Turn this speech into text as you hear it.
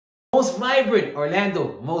Most vibrant,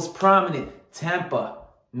 Orlando. Most prominent, Tampa.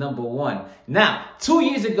 Number one. Now,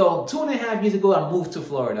 2.5 years ago, I moved to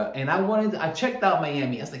Florida and I checked out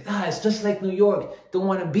Miami. I was like, it's just like New York. Don't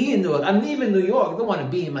want to be in New York. I'm leaving New York. Don't want to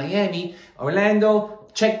be in Miami. Orlando,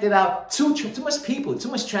 checked it out. Too much people, too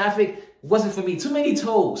much traffic. It wasn't for me. Too many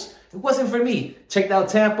tolls. It wasn't for me. Checked out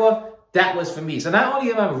Tampa. That was for me. So not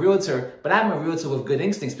only am I a realtor, but I'm a realtor with good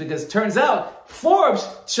instincts, because it turns out Forbes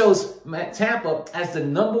chose Tampa as the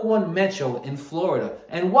 #1 metro in Florida.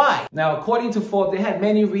 And why? Now, according to Forbes, they had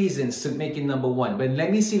many reasons to make it #1. But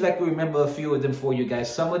let me see if I can remember a few of them for you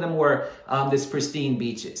guys. Some of them were this pristine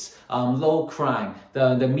beaches, low crime,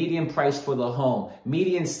 the median price for the home,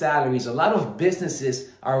 median salaries. A lot of businesses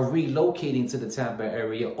are relocating to the Tampa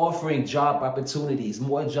area, offering job opportunities,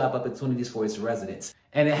 more job opportunities for its residents.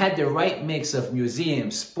 And it had the right mix of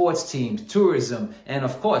museums, sports teams, tourism, and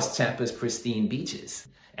of course, Tampa's pristine beaches.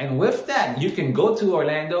 And with that, you can go to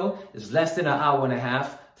Orlando. It's less than an hour and a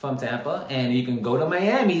half from Tampa. And you can go to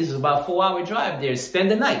Miami. It's about a 4-hour drive there.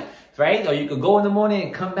 Spend the night, right? Or you could go in the morning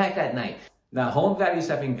and come back at night. Now, home values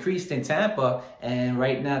have increased in Tampa, and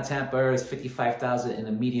right now Tampa is $55,000 in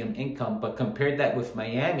a median income, but compare that with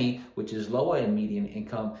Miami, which is lower in median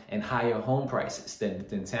income and higher home prices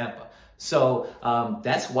than Tampa. So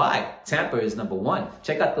that's why Tampa is #1.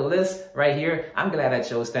 Check out the list right here. I'm glad I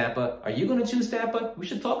chose Tampa. Are you going to choose Tampa? We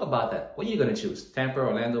should talk about that. What are you going to choose? Tampa,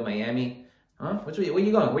 Orlando, Miami? Huh? Where are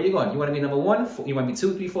you going? Where are you going? You want to be #1? You want to be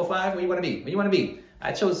 2, 3, 4, 5? Where you want to be? Where you want to be?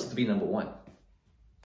 I chose to be #1.